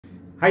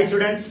Hi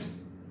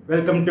students,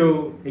 welcome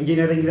to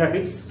Engineering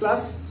Graphics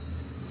class.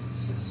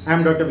 I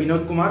am Dr.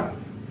 Vinodkumar,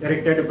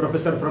 Director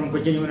Professor from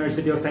Cochin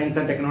University of Science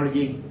and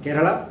Technology,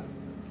 Kerala.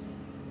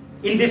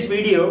 In this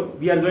video,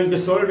 we are going to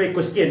solve a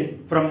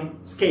question from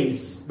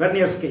scales,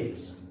 vernier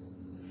scales.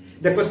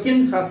 The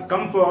question has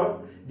come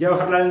for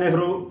Jawaharlal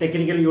Nehru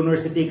Technical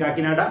University,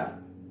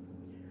 Kakinada.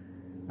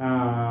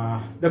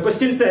 The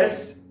question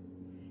says,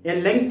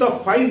 a length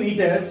of 5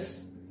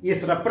 meters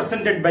is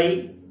represented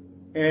by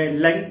a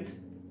length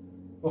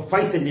of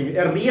 5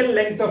 centimeters. A real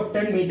length of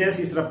 10 meters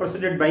is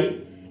represented by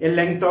a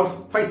length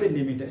of 5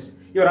 centimeters.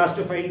 You are asked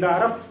to find the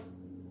RF.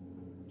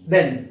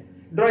 Then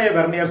draw a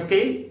vernier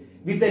scale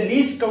with a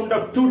least count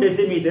of 2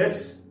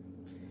 decimeters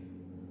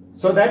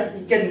so that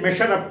it can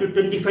measure up to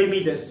 25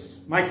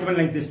 meters. Maximum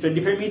length is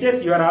 25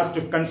 meters. You are asked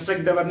to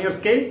construct the vernier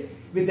scale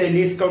with a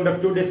least count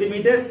of 2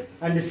 decimeters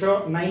and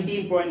show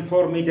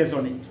 19.4 meters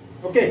on it.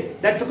 Okay,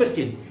 that's the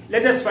question.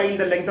 Let us find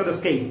the length of the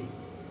scale.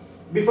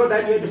 Before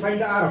that, we have to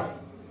find the RF.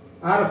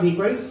 RF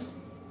equals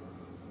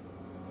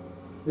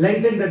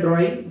length in the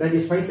drawing, that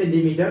is 5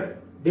 centimeter,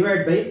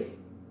 divided by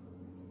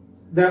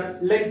the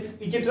length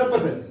which it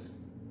represents.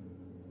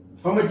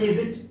 How much is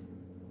it?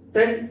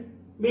 10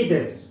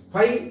 meters.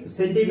 5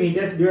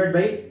 centimeters divided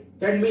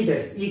by 10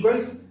 meters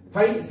equals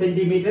 5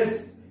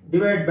 centimeters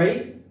divided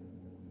by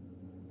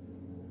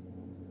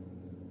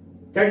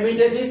 10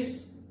 meters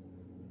is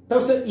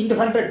 1000 into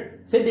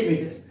 100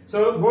 centimeters.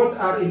 So both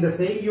are in the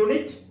same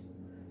unit.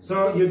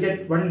 So you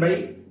get 1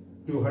 by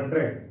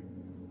 200.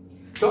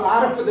 So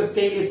RF for the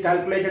scale is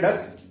calculated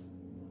as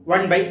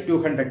 1 by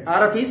 200.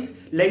 RF is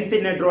length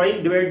in a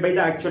drawing divided by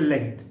the actual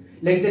length.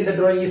 Length in the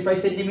drawing is 5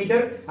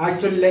 centimeter.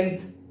 Actual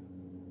length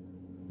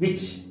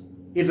which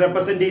it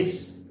represents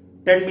is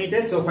 10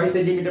 meters. So 5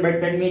 centimeter by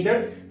 10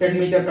 meter. 10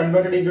 meter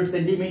converted into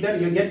centimeter.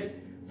 You get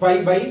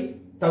 5 by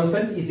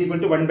 1000 is equal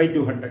to 1 by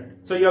 200.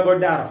 So you have got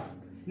the RF.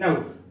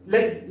 Now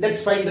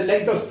let's find the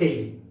length of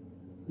scale.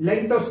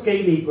 Length of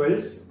scale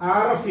equals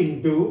RF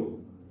into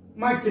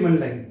maximum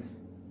length.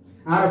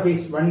 RF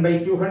is 1 by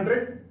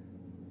 200.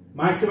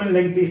 Maximum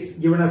length is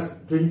given as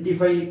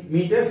 25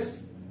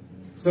 meters.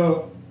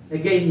 So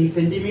again in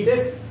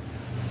centimeters,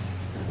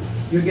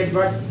 you get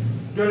what?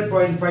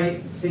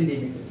 12.5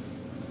 centimeters.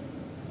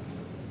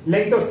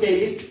 Length of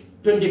scale is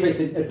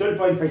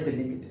 12.5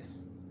 centimeters.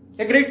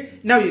 Agreed?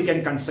 Now you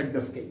can construct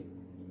the scale.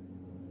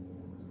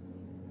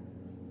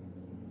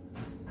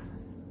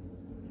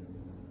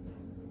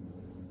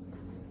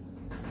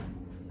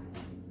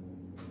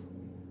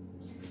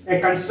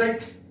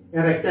 Construct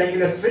a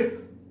rectangular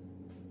strip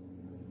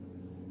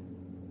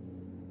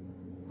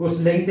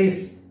whose length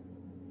is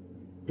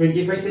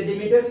 25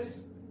 centimeters.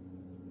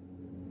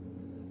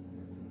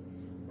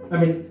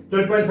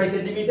 12.5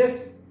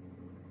 centimeters.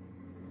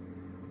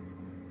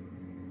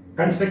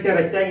 Construct a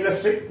rectangular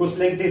strip whose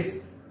length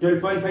is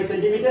 12.5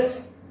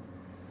 centimeters.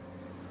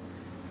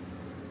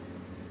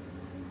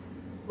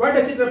 What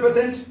does it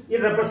represent?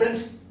 It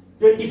represents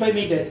 25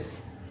 meters.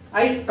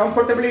 I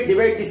comfortably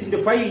divide this into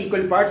 5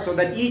 equal parts so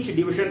that each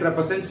division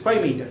represents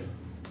 5 meters.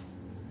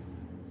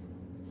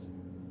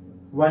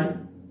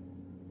 1,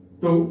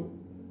 2,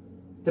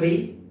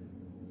 3,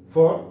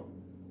 4,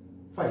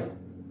 5.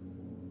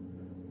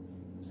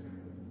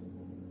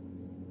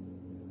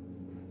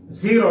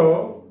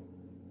 0,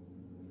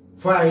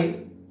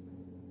 5,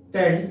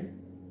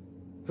 10,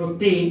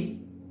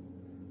 15,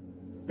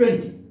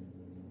 20.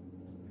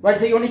 What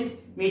is the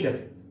unit?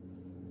 Meter.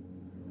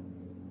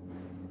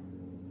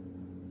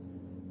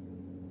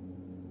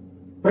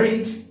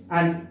 Print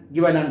and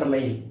give an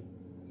underlining.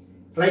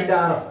 Write the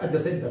RF at the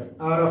center.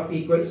 RF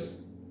equals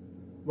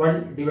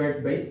 1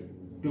 divided by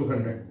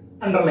 200.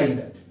 Underline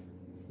that.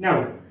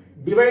 Now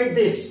divide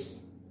this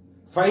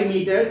 5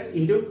 meters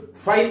into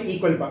 5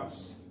 equal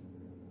parts.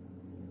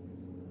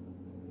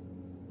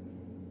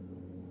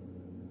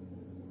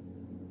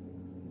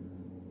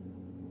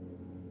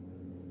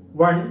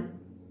 One,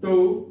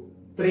 2,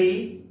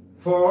 3,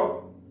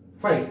 4,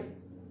 5.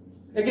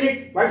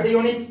 Agreed? What is the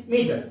unit?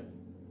 Meter.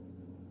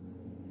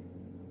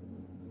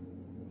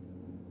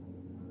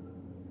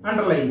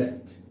 Underline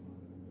that.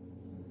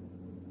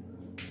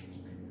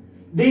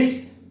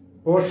 These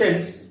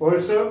portions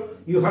also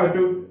you have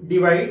to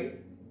divide,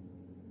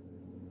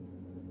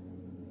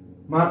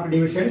 mark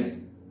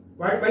divisions.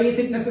 Why is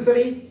it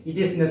necessary? It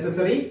is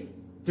necessary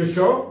to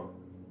show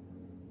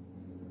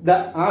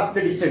the asked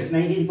distance,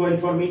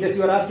 19.4 meters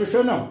you are asked to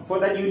show now. For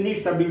that you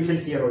need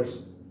subdivisions here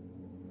also.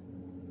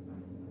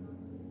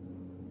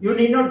 You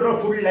need not draw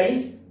full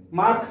lines,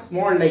 mark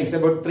small lines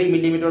about 3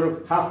 millimeter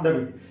or half the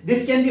width.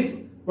 This can be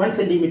 1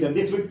 centimeter.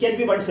 This width can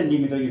be 1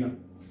 centimeter, you know.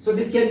 So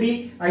this can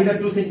be either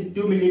 2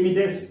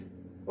 millimeters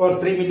or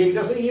 3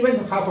 millimeters, or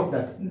even half of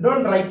that.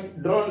 Don't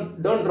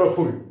draw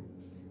full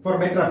for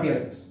better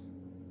appearance.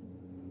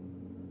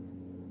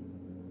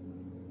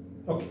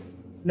 Okay.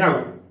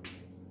 Now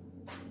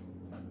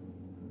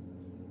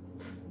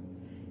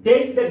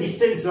take the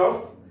distance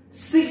of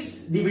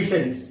 6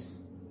 divisions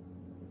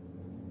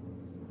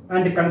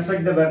and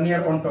construct the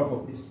vernier on top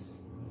of this.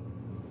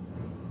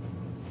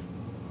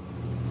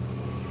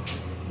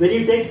 When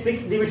you take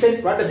 6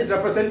 division, what does it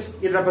represent?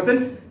 It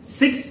represents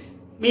 6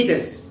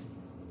 meters.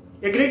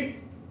 Agreed?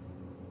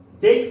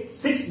 Take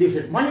 6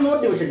 division. One more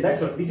division,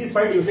 that's all. This is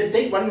 5 division.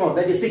 Take one more,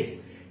 that is 6.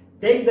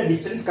 Take the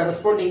distance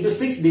corresponding to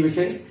 6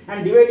 divisions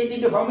and divide it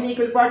into how many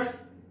equal parts?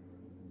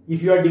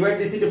 If you are divide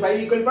this into 5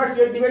 equal parts,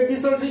 you are divide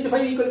this also into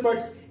 5 equal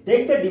parts.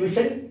 Take the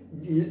division,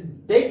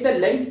 take the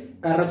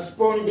length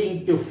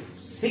corresponding to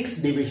 6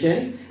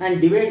 divisions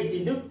and divide it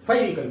into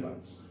 5 equal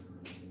parts.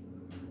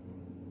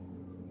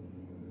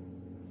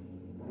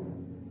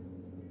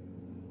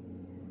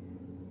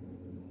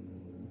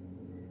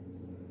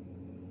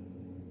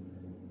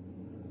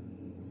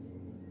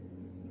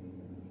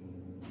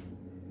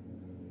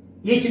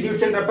 Each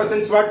division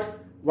represents what?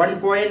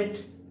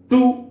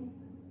 1.2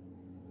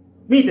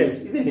 meters,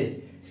 isn't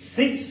it?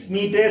 6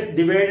 meters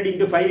divided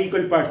into 5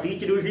 equal parts. Each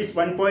division is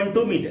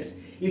 1.2 meters.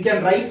 You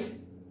can write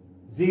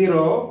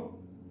 0.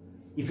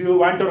 If you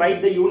want to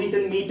write the unit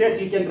in meters,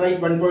 you can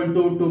write 1.2,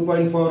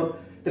 2.4,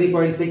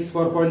 3.6,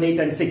 4.8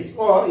 and 6.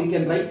 Or you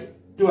can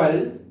write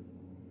 12,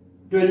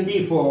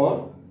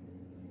 24,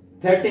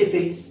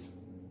 36,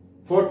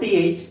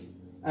 48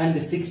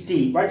 and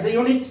 60. What is the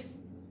unit?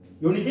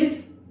 Unit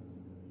is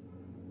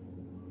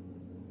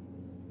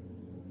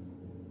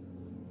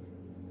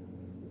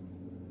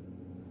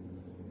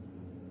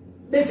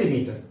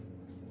decimeter.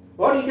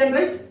 Or you can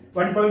write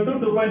 1.2,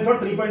 2.4,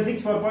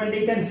 3.6,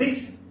 4.8 and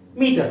 6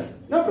 meter.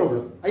 No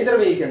problem. Either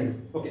way you can do.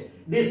 Okay.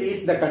 This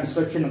is the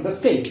construction of the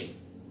scale.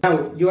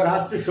 Now you are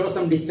asked to show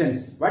some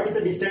distance. What is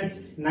the distance?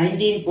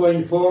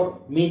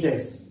 19.4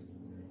 meters.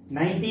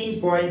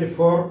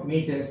 19.4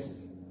 meters.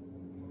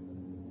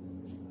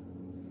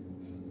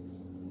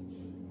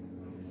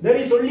 There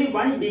is only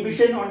one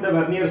division on the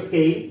vernier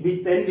scale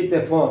with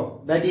a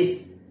 4. That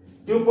is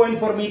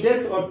 2.4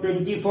 meters or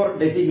 24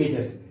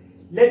 decimeters.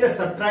 Let us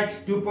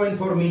subtract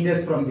 2.4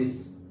 meters from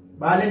this.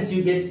 Balance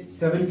you get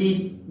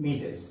 17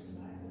 meters.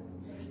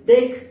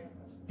 Take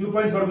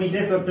 2.4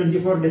 meters or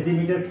 24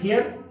 decimeters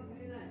here.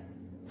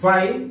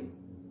 5,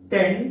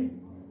 10,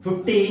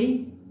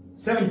 15,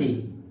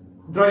 17.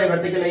 Draw a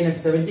vertical line at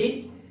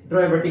 17. Draw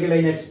a vertical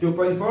line at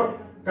 2.4.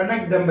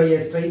 Connect them by a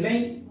straight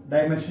line,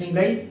 dimensioning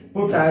line.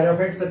 Put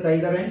arrowheads at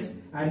either ends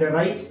and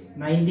write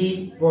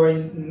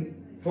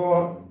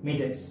 19.4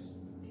 meters.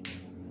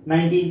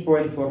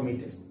 19.4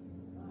 meters.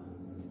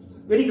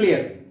 Very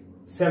clear.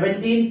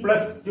 17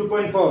 plus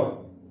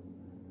 2.4,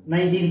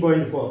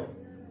 19.4.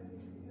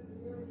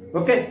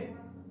 Okay.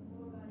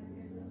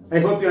 I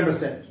hope you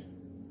understand.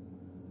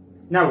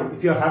 Now,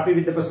 if you are happy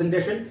with the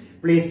presentation,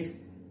 please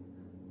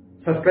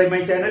subscribe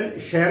my channel,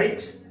 share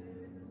it,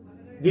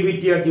 give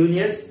it to your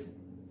juniors.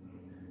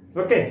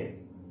 Okay.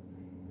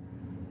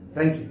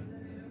 Thank you.